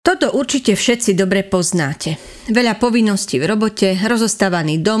Toto určite všetci dobre poznáte. Veľa povinností v robote,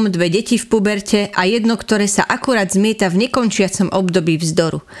 rozostávaný dom, 2 deti v puberte a jedno, ktoré sa akurát zmieta v nekončiacom období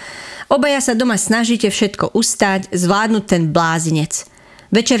vzdoru. Obaja sa doma snažíte všetko ustáť, zvládnuť ten blázinec.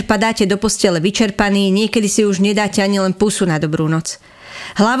 Večer padáte do postele vyčerpaní, niekedy si už nedáte ani len pusu na dobrú noc.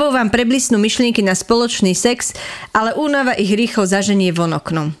 Hlavou vám preblisnú myšlienky na spoločný sex, ale únava ich rýchlo zaženie von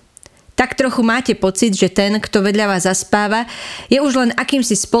oknom. Tak trochu máte pocit, že ten, kto vedľa vás zaspáva, je už len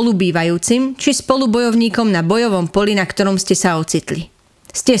akýmsi spolubývajúcim či spolubojovníkom na bojovom poli, na ktorom ste sa ocitli.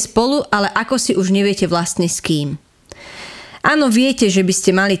 Ste spolu, ale ako si už neviete vlastne s kým. Áno, viete, že by ste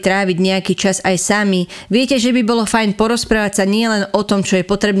mali tráviť nejaký čas aj sami, viete, že by bolo fajn porozprávať sa nielen o tom, čo je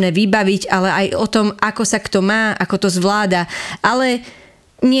potrebné vybaviť, ale aj o tom, ako sa kto má, ako to zvláda, ale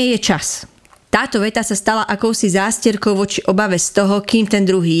nie je čas. Táto veta sa stala akousi zástierkou voči obave z toho, kým ten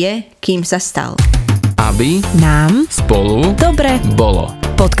druhý je, kým sa stal. Aby nám spolu dobre bolo.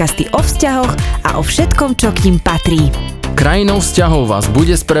 Podcasty o vzťahoch a o všetkom, čo k nim patrí. Krajinou vzťahov vás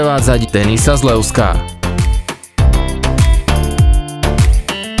bude sprevádzať Denisa Zlevská.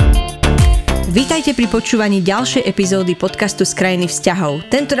 Vítajte pri počúvaní ďalšej epizódy podcastu z krajiny vzťahov.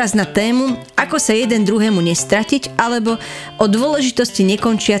 Tentoraz na tému, ako sa jeden druhému nestratiť, alebo o dôležitosti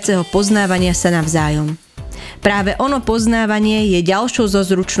nekončiaceho poznávania sa navzájom. Práve ono poznávanie je ďalšou zo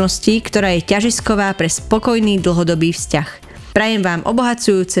zručností, ktorá je ťažisková pre spokojný dlhodobý vzťah. Prajem vám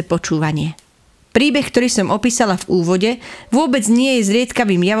obohacujúce počúvanie. Príbeh, ktorý som opísala v úvode, vôbec nie je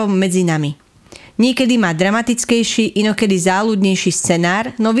zriedkavým javom medzi nami. Niekedy má dramatickejší, inokedy záľudnejší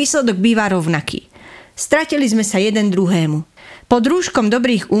scenár, no výsledok býva rovnaký. Stratili sme sa jeden druhému. Pod rúškom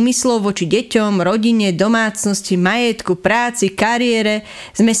dobrých úmyslov voči deťom, rodine, domácnosti, majetku, práci, kariére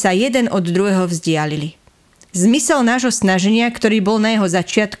sme sa jeden od druhého vzdialili. Zmysel nášho snaženia, ktorý bol na jeho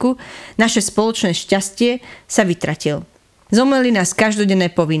začiatku, naše spoločné šťastie, sa vytratil. Zomleli nás každodenné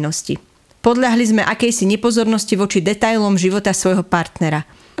povinnosti. Podľahli sme akejsi nepozornosti voči detailom života svojho partnera.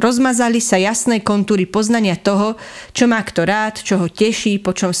 Rozmazali sa jasné kontúry poznania toho, čo má kto rád, čo ho teší,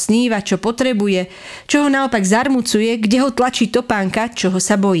 po čom sníva, čo potrebuje, čo ho naopak zarmucuje, kde ho tlačí topánka, čoho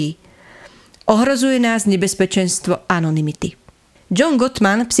sa bojí. Ohrozuje nás nebezpečenstvo anonymity. John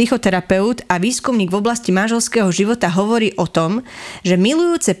Gottman, psychoterapeut a výskumník v oblasti manželského života, hovorí o tom, že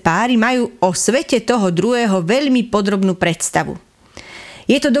milujúce páry majú o svete toho druhého veľmi podrobnú predstavu.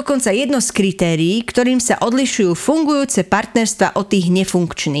 Je to dokonca jedno z kritérií, ktorým sa odlišujú fungujúce partnerstvá od tých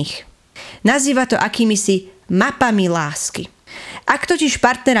nefunkčných. Nazýva to akýmisi mapami lásky. Ak totiž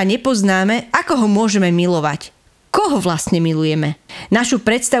partnera nepoznáme, ako ho môžeme milovať? Koho vlastne milujeme? Našu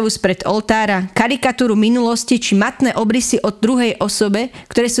predstavu spred oltára, karikatúru minulosti či matné obrysy od druhej osobe,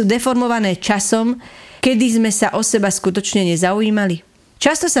 ktoré sú deformované časom, kedy sme sa o seba skutočne nezaujímali?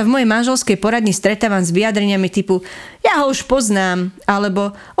 Často sa v mojej manželskej poradni stretávam s vyjadreniami typu ja ho už poznám,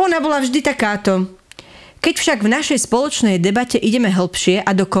 alebo ona bola vždy takáto. Keď však v našej spoločnej debate ideme hlbšie a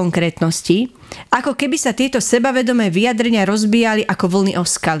do konkrétností, ako keby sa tieto sebavedomé vyjadrenia rozbíjali ako vlny o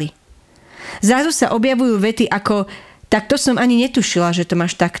skaly. Zrazu sa objavujú vety ako tak to som ani netušila, že to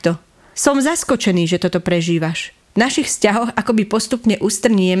máš takto. Som zaskočený, že toto prežívaš. V našich vzťahoch akoby postupne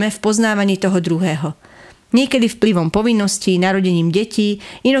ustrnieme v poznávaní toho druhého. Niekedy vplyvom povinností, narodením detí,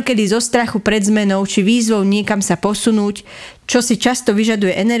 inokedy zo strachu pred zmenou či výzvou niekam sa posunúť, čo si často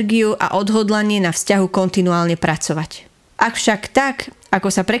vyžaduje energiu a odhodlanie na vzťahu kontinuálne pracovať. Ak však tak, ako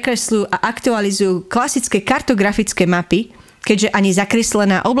sa prekresľujú a aktualizujú klasické kartografické mapy, keďže ani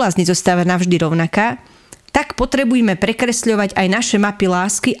zakreslená oblasť nezostáva navždy rovnaká, tak potrebujeme prekresľovať aj naše mapy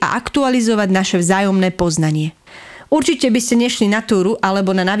lásky a aktualizovať naše vzájomné poznanie. Určite by ste nešli na túru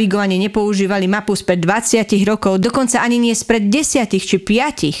alebo na navigovanie nepoužívali mapu spred 20 rokov, dokonca ani nie spred 10 či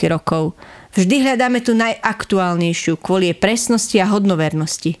 5 rokov. Vždy hľadáme tú najaktuálnejšiu kvôli jej presnosti a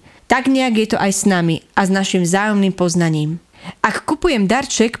hodnovernosti. Tak nejak je to aj s nami a s našim vzájomným poznaním. Ak kupujem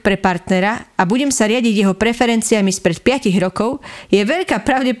darček pre partnera a budem sa riadiť jeho preferenciami spred 5 rokov, je veľká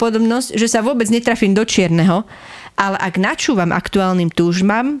pravdepodobnosť, že sa vôbec netrafím do čierneho, ale ak načúvam aktuálnym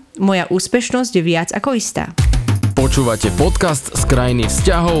túžbám, moja úspešnosť je viac ako istá. Počúvate podcast z krajiny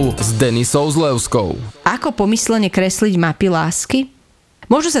vzťahov s Denisou Zlevskou. Ako pomyslene kresliť mapy lásky?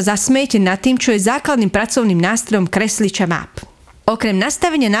 Možno sa zasmiete nad tým, čo je základným pracovným nástrojom kresliča map. Okrem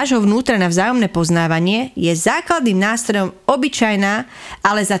nastavenia nášho vnútra na vzájomné poznávanie je základným nástrojom obyčajná,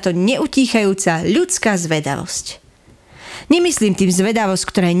 ale za to neutíchajúca ľudská zvedavosť. Nemyslím tým zvedavosť,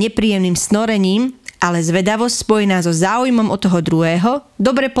 ktorá je nepríjemným snorením, ale zvedavosť spojená so záujmom od toho druhého,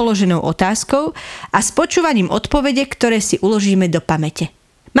 dobre položenou otázkou a s počúvaním odpovede, ktoré si uložíme do pamäte.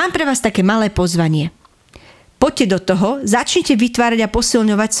 Mám pre vás také malé pozvanie. Poďte do toho, začnite vytvárať a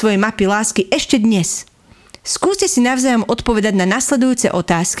posilňovať svoje mapy lásky ešte dnes. Skúste si navzájom odpovedať na nasledujúce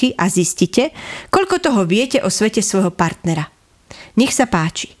otázky a zistite, koľko toho viete o svete svojho partnera. Nech sa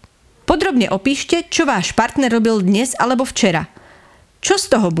páči. Podrobne opíšte, čo váš partner robil dnes alebo včera. Čo z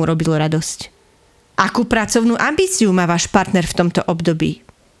toho mu robilo radosť? Akú pracovnú ambíciu má váš partner v tomto období?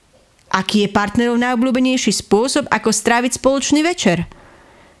 Aký je partnerov najobľúbenejší spôsob, ako stráviť spoločný večer?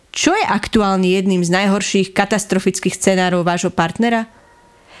 Čo je aktuálne jedným z najhorších katastrofických scenárov vášho partnera?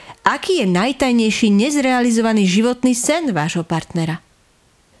 Aký je najtajnejší nezrealizovaný životný sen vášho partnera?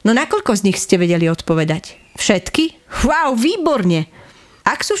 No nakoľko z nich ste vedeli odpovedať? Všetky? Wow, výborne!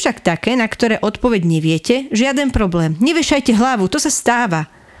 Ak sú však také, na ktoré odpoveď neviete, žiaden problém. Nevešajte hlavu, to sa stáva.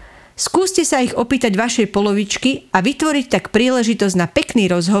 Skúste sa ich opýtať vašej polovičky a vytvoriť tak príležitosť na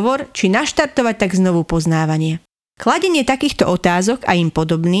pekný rozhovor, či naštartovať tak znovu poznávanie. Kladenie takýchto otázok a im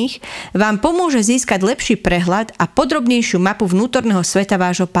podobných vám pomôže získať lepší prehľad a podrobnejšiu mapu vnútorného sveta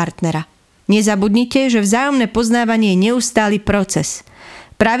vášho partnera. Nezabudnite, že vzájomné poznávanie je neustály proces.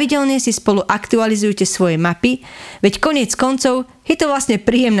 Pravidelne si spolu aktualizujte svoje mapy, veď koniec koncov je to vlastne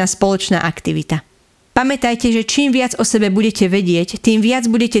príjemná spoločná aktivita. Pamätajte, že čím viac o sebe budete vedieť, tým viac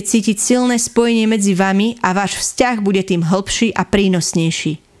budete cítiť silné spojenie medzi vami a váš vzťah bude tým hlbší a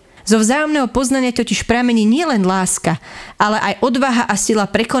prínosnejší. Zo vzájomného poznania totiž pramení nielen láska, ale aj odvaha a sila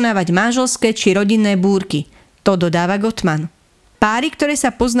prekonávať manželské či rodinné búrky. To dodáva Gottman. Páry, ktoré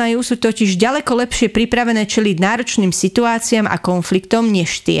sa poznajú, sú totiž ďaleko lepšie pripravené čeliť náročným situáciám a konfliktom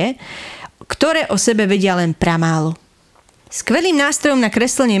než tie, ktoré o sebe vedia len pramálo. Skvelým nástrojom na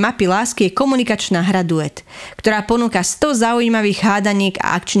kreslenie mapy lásky je komunikačná hra Duet, ktorá ponúka 100 zaujímavých hádaniek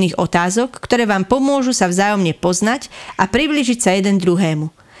a akčných otázok, ktoré vám pomôžu sa vzájomne poznať a priblížiť sa jeden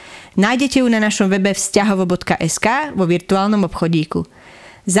druhému. Nájdete ju na našom webe vzťahovo.sk vo virtuálnom obchodíku.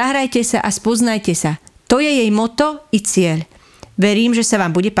 Zahrajte sa a spoznajte sa. To je jej motto i cieľ. Verím, že sa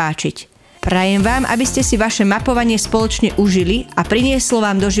vám bude páčiť. Prajem vám, aby ste si vaše mapovanie spoločne užili a prinieslo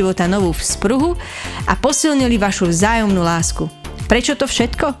vám do života novú vzpruhu a posilnili vašu vzájomnú lásku. Prečo to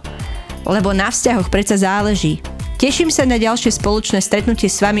všetko? Lebo na vzťahoch predsa záleží. Teším sa na ďalšie spoločné stretnutie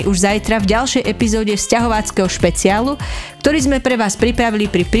s vami už zajtra v ďalšej epizóde vzťahováckeho špeciálu, ktorý sme pre vás pripravili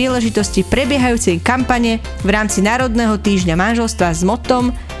pri príležitosti prebiehajúcej kampane v rámci Národného týždňa manželstva s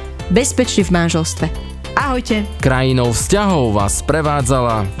mottom Bezpečný v manželstve. Ahojte! Krajinou vzťahov vás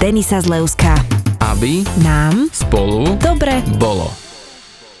prevádzala Denisa Zlevská. Aby Nám spolu dobre bolo.